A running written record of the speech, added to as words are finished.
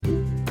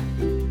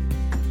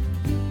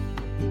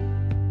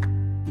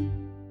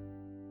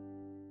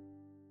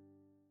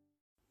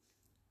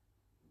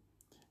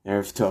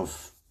Erev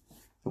Tov.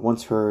 I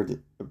once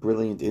heard a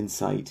brilliant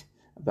insight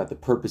about the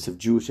purpose of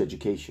Jewish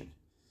education.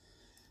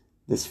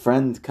 This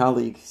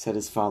colleague said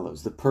as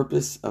follows: the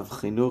purpose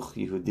of Chinuch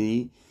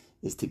Yehudi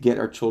is to get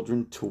our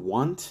children to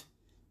want,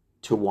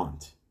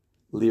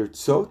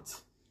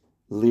 lirtzot,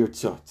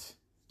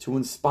 to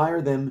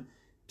inspire them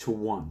to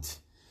want.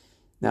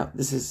 Now,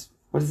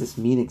 what does this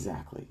mean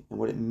exactly? And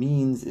what it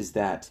means is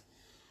that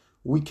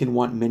we can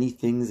want many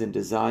things and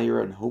desire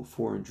and hope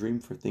for and dream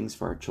for things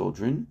for our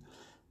children,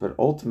 but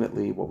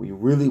ultimately what we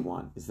really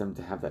want is them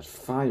to have that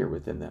fire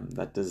within them,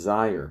 that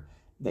desire,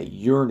 that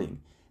yearning,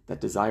 that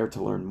desire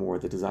to learn more,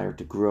 the desire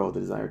to grow, the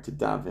desire to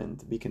daven,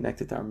 to be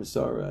connected to our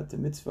Masorah, to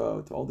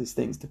mitzvah, to all these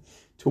things,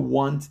 to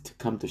want to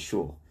come to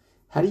shul.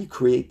 How do you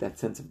create that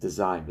sense of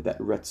desire, that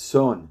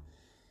ratzon?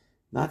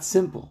 Not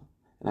simple.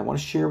 And I want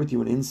to share with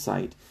you an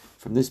insight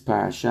from this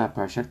Parshat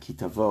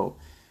Tavo,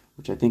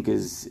 which I think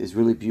is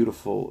really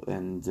beautiful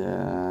and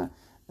a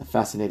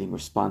fascinating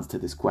response to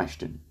this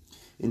question.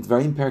 In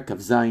Dvarim Perek Kav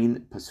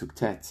Zayin Pasuk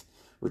Tet,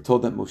 we're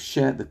told that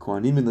Moshe, the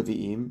Kohanim and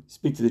Leviim,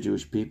 speak to the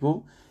Jewish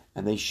people,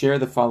 and they share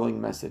the following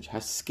message: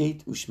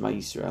 Haskeit u'shma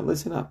Yisrael.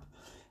 Listen up.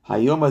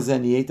 Hayom hazeh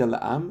niyeta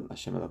la'am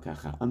Hashem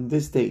Elokecha. On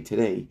this day,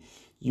 today,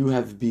 you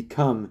have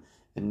become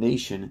a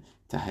nation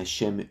to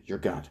Hashem, your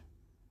God.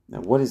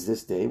 Now, what is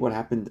this day? What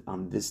happened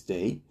on this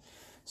day?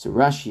 So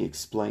Rashi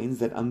explains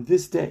that on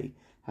this day,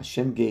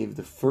 Hashem gave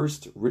the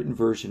first written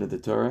version of the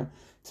Torah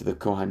to the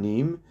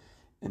Kohanim,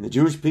 and the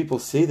Jewish people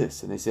see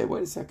this, and they say,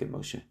 wait a second,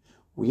 Moshe,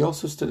 we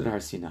also stood at Har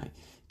Sinai.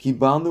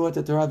 Kibalnu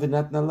et Torah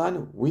v'natna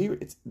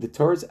lanu. The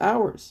Torah is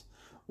ours.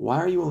 Why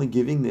are you only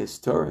giving this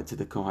Torah to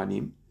the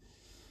Kohanim?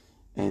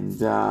 And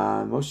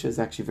Moshe is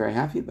actually very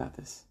happy about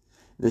this.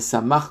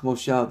 V'samach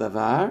Moshe al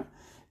davar,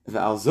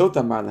 v'al zot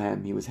amar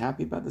lahem. He was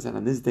happy about this, and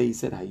on this day he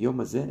said,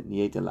 Hayom hazeh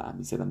niyeta la'am.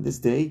 He said, on this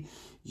day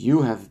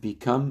you have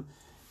become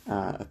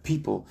a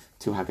people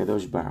to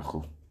Hakadosh Baruch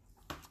Hu.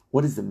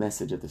 What is the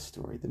message of the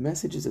story? The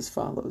message is as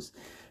follows.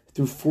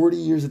 Through 40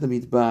 years of the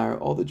Midbar,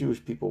 all the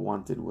Jewish people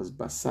wanted was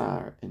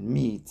basar and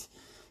meat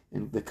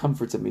and the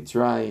comforts of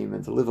Mitzrayim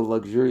and to live a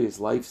luxurious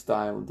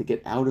lifestyle and to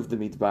get out of the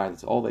Midbar.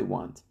 That's all they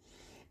want.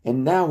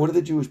 And now, what do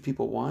the Jewish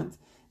people want?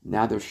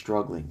 Now they're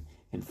struggling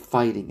and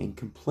fighting and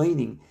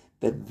complaining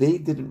that they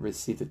didn't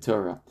receive the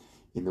Torah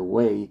in the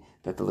way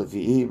that the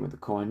Leviim or the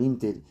Kohanim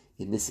did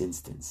in this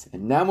instance.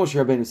 And now Moshe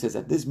Rabbeinu says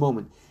at this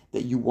moment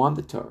that you want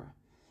the Torah.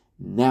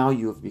 Now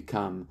you have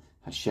become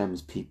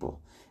Hashem's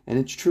people. And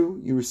it's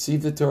true, you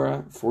received the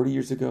Torah 40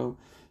 years ago,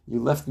 you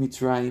left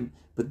Mitzrayim,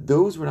 but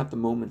those were not the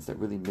moments that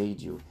really made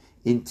you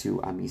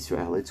into Am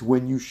Yisrael. It's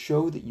when you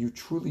show that you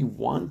truly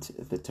want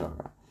the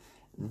Torah.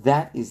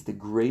 That is the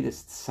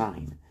greatest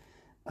sign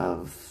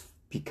of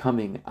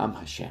becoming Am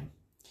Hashem.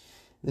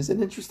 There's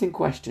an interesting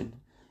question.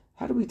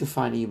 How do we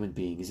define a human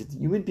being? Is it a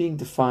human being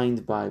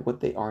defined by what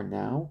they are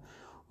now,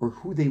 or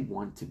who they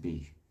want to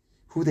be,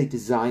 who they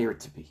desire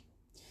to be?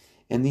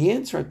 And the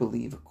answer, I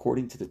believe,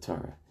 according to the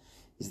Torah,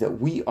 is that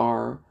we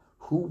are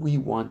who we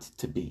want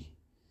to be.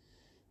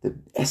 The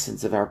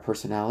essence of our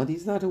personality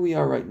is not who we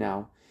are right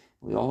now.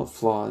 We all have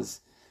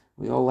flaws.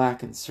 We all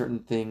lack in certain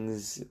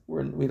things.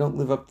 We don't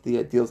live up to the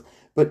ideals.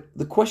 But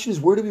the question is,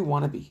 where do we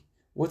want to be?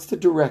 What's the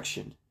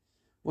direction?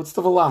 What's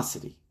the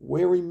velocity?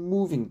 Where are we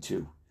moving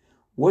to?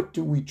 What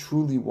do we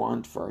truly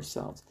want for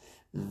ourselves?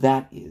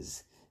 That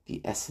is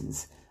the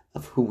essence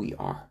of who we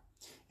are.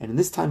 And in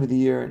this time of the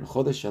year, in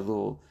Chodesh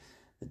Elul,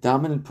 the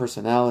dominant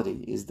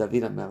personality is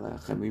David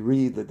HaMelech, and we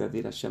read the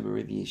David Hashem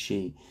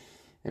Yishi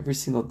every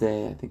single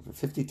day, I think for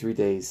 53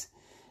 days.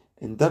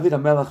 And David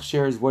HaMelech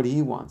shares what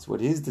he wants, what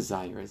his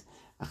desire is.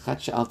 Achat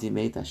she'alti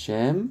meit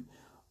Hashem,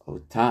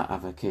 ota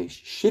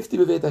avakesh. Shifti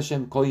b'veit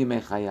Hashem kol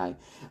yimei chayai.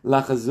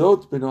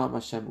 Lachazot b'noam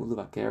Hashem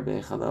ulevaker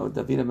be'echalo.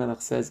 David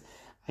HaMelech says,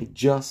 I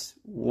just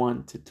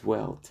want to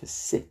dwell, to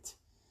sit,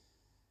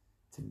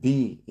 to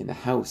be in the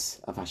house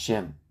of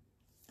Hashem.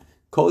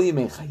 Kol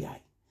yimei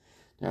chayai.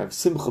 Now,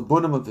 Simcha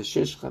Bunam of the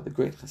Shishcha, the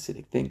great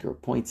Hasidic thinker,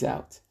 points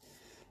out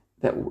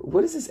that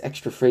what is this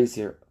extra phrase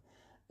here?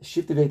 I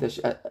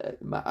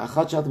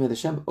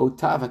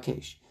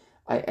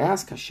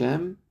ask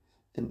Hashem,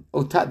 and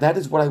ota, that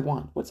is what I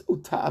want. What's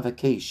ota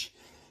avakesh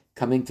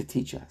coming to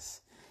teach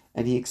us?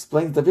 And he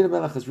explains, David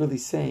HaMelech is really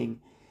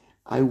saying,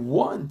 I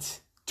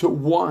want to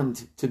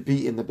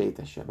be in the Beit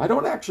Hashem. I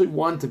don't actually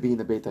want to be in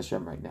the Beit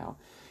Hashem right now.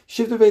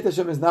 Shivta Beit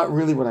Hashem is not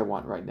really what I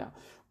want right now.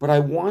 But I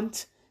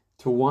want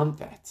to want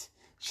that.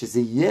 David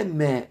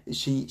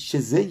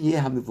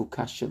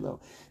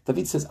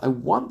says, I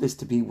want this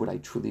to be what I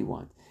truly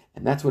want.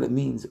 And that's what it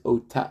means,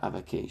 ota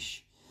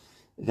avakesh.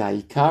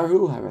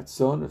 V'ayikaru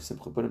haratzon, of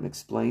Simcha Bunim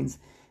explains,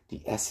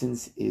 the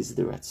essence is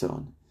the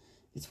ratzon.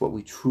 It's what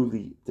we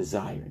truly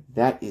desire.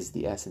 That is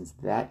the essence.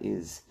 That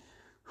is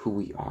who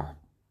we are.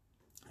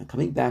 And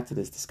coming back to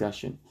this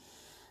discussion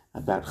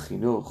about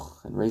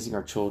chinuch and raising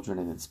our children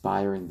and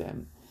inspiring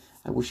them,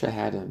 I wish I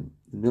had $1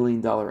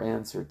 million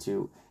answer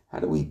to how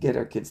do we get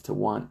our kids to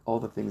want all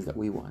the things that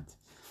we want?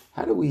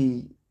 How do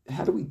we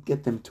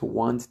get them to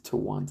want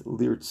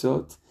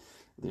lirtzot?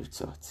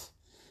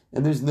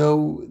 And there's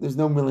no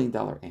 $1 million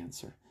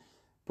answer.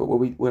 But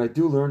what I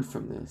do learn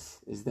from this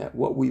is that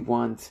what we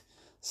want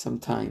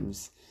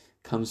sometimes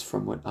comes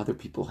from what other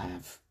people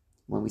have.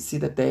 When we see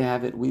that they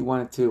have it, we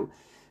want it too.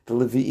 The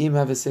Levi'im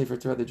have a Sefer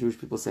Torah. The Jewish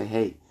people say,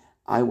 hey,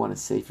 I want a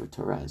Sefer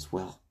Torah as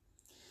well.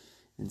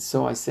 And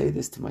so I say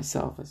this to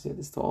myself. I say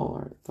this to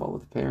all of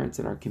the parents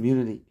in our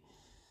community.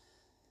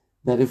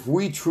 That if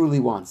we truly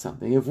want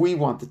something, if we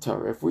want the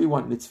Torah, if we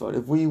want mitzvot,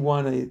 if we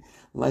want a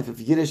life of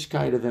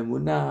Yiddishkeit, of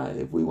emunah,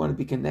 if we want to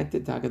be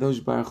connected to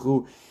HaKadosh Baruch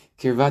Hu,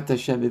 Kirvat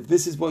Hashem, if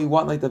this is what we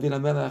want, like David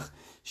HaMelech,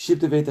 Shib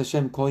Tevet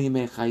Hashem Kol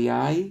Yimei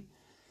Chayai,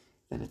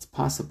 then it's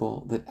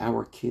possible that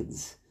our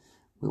kids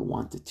will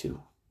want it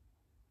too.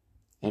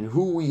 And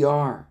who we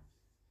are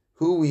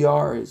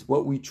is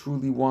what we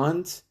truly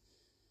want,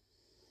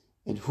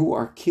 and who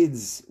our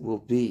kids will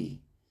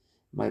be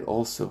might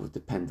also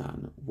depend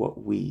on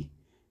what we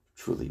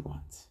truly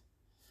want.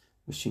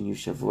 Wishing you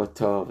Shavua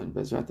Tov, and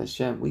Bezrat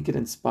Hashem, we could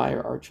inspire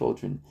our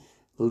children,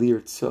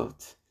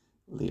 Lirtzot.